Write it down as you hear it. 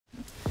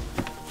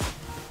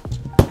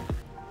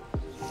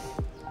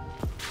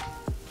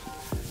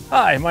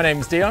Hi, my name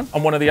is Dion.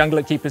 I'm one of the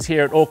ungulate keepers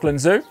here at Auckland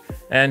Zoo,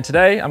 and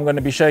today I'm going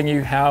to be showing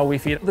you how we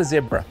feed the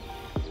zebra.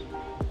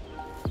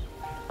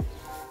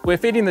 We're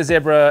feeding the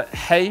zebra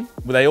hay.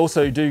 They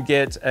also do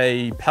get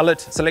a pellet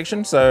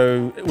selection,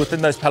 so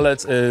within those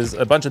pellets is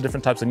a bunch of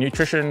different types of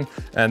nutrition,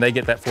 and they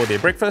get that for their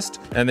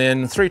breakfast. And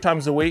then 3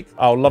 times a week,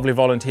 our lovely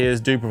volunteers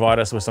do provide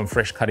us with some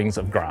fresh cuttings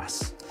of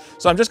grass.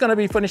 So I'm just going to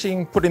be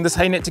finishing putting this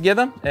hay net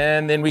together,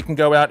 and then we can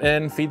go out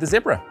and feed the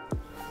zebra.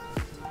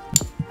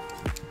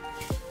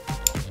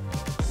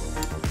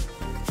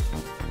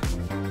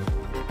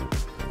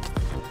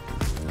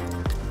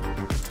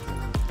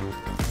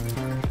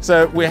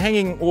 So we're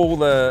hanging all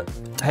the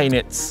hay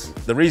nets.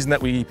 The reason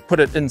that we put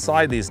it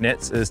inside these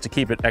nets is to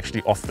keep it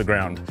actually off the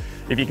ground.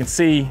 If you can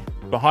see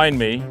behind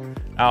me,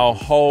 our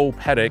whole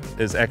paddock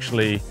is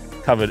actually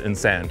covered in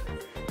sand.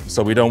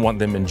 So we don't want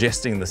them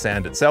ingesting the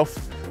sand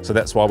itself. So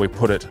that's why we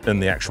put it in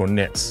the actual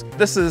nets.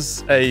 This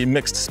is a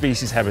mixed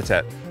species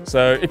habitat.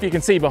 So if you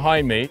can see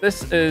behind me,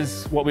 this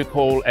is what we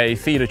call a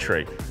feeder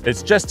tree.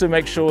 It's just to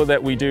make sure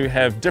that we do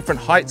have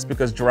different heights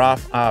because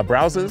giraffe are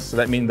browsers. So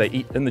that means they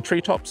eat in the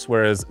treetops,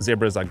 whereas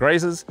zebras are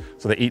grazers.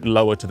 So they eat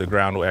lower to the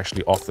ground or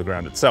actually off the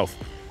ground itself.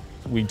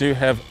 We do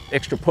have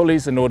extra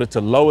pulleys in order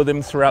to lower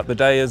them throughout the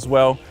day as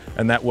well.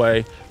 And that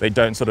way they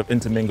don't sort of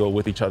intermingle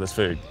with each other's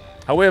food.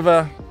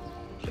 However,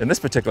 in this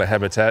particular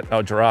habitat,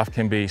 our giraffe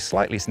can be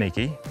slightly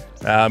sneaky,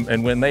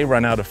 and when they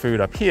run out of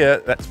food up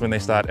here, that's when they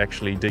start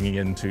actually digging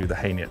into the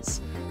hay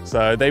nets.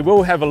 So they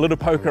will have a little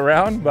poke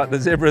around, but the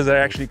zebras are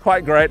actually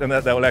quite great in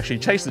that they will actually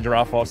chase the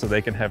giraffe off so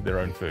they can have their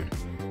own food.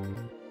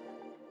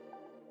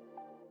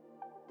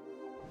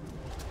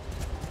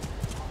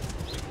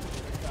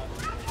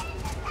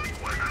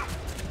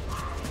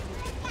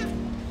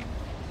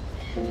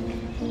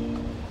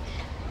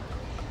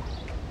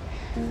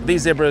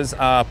 These zebras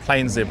are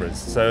plain zebras.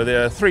 So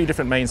there are 3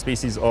 different main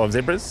species of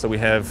zebras. So we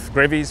have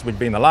grevies, which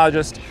being the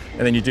largest,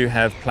 and then you do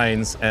have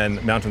plains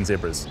and mountain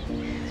zebras.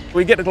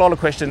 We get a lot of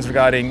questions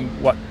regarding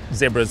what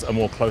zebras are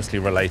more closely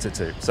related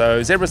to.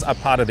 So zebras are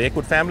part of the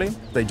equid family.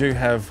 They do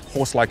have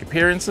horse-like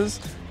appearances,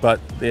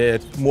 but they're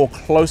more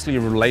closely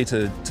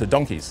related to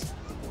donkeys.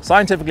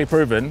 Scientifically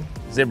proven,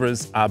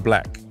 zebras are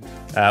black.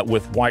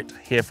 With white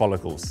hair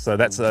follicles. So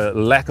that's a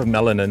lack of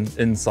melanin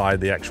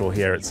inside the actual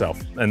hair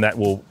itself, and that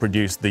will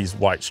produce these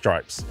white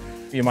stripes.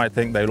 You might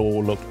think they'll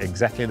all look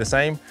exactly the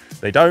same.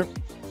 They don't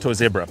to a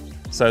zebra.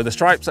 So the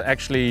stripes are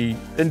actually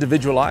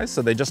individualized,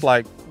 so they're just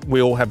like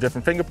we all have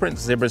different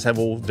fingerprints. Zebras have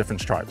all different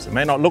stripes. It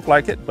may not look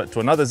like it, but to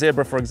another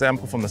zebra, for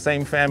example, from the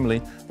same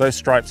family, those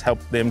stripes help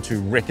them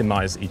to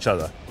recognize each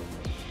other.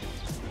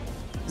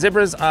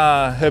 Zebras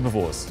are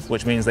herbivores,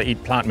 which means they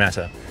eat plant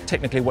matter.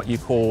 Technically what you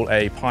call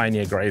a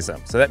pioneer grazer.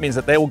 So that means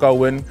that they will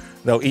go in,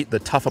 they'll eat the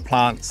tougher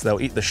plants,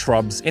 they'll eat the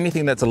shrubs,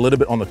 anything that's a little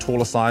bit on the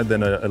taller side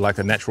than like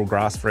a natural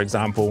grass, for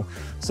example.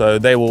 So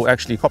they will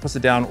actually coppice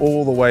it down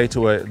all the way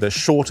to the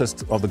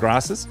shortest of the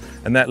grasses,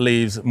 and that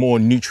leaves more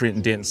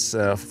nutrient-dense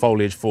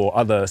foliage for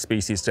other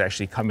species to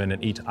actually come in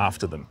and eat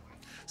after them.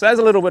 So as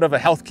a little bit of a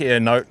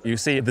healthcare note, you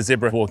see the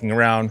zebra walking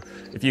around.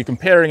 If you're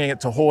comparing it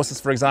to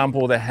horses, for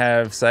example, they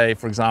have, say,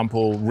 for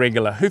example,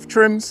 regular hoof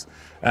trims,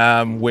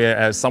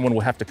 whereas someone will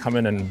have to come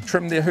in and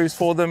trim their hooves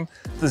for them.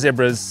 The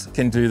zebras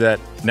can do that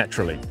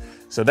naturally.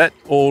 So that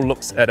all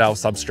looks at our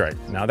substrate.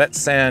 Now that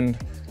sand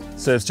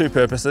serves 2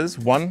 purposes.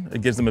 1,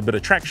 it gives them a bit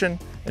of traction,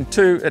 and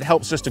 2, it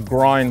helps just to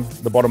grind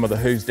the bottom of the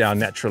hooves down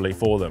naturally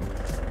for them.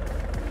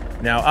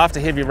 Now, after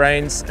heavy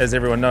rains, as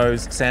everyone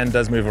knows, sand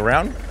does move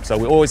around. So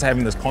we're always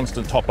having this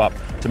constant top up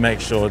to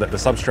make sure that the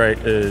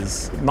substrate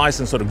is nice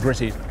and sort of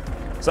gritty.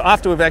 So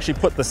after we've actually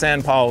put the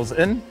sand piles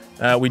in,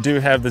 we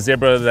do have the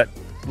zebra that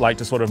like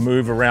to sort of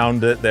move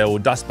around it. They will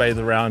dust bathe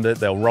around it.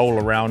 They'll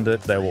roll around it.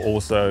 They will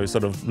also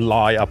sort of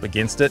lie up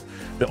against it.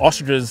 The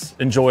ostriches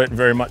enjoy it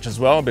very much as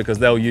well because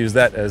they'll use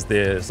that as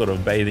their sort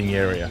of bathing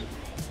area.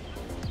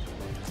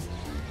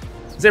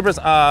 Zebras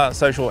are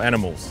social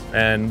animals,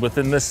 and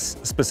within this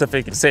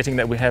specific setting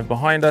that we have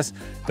behind us,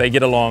 they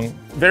get along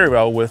very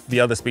well with the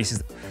other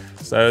species.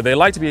 So they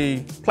like to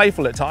be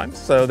playful at times,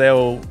 so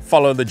they'll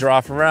follow the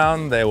giraffe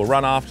around, they will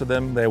run after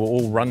them, they will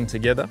all run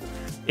together.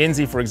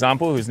 Enzi, for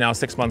example, who's now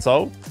 6 months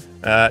old,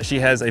 she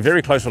has a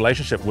very close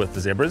relationship with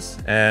the zebras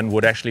and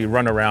would actually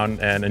run around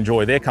and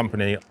enjoy their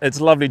company.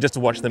 It's lovely just to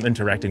watch them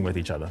interacting with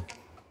each other.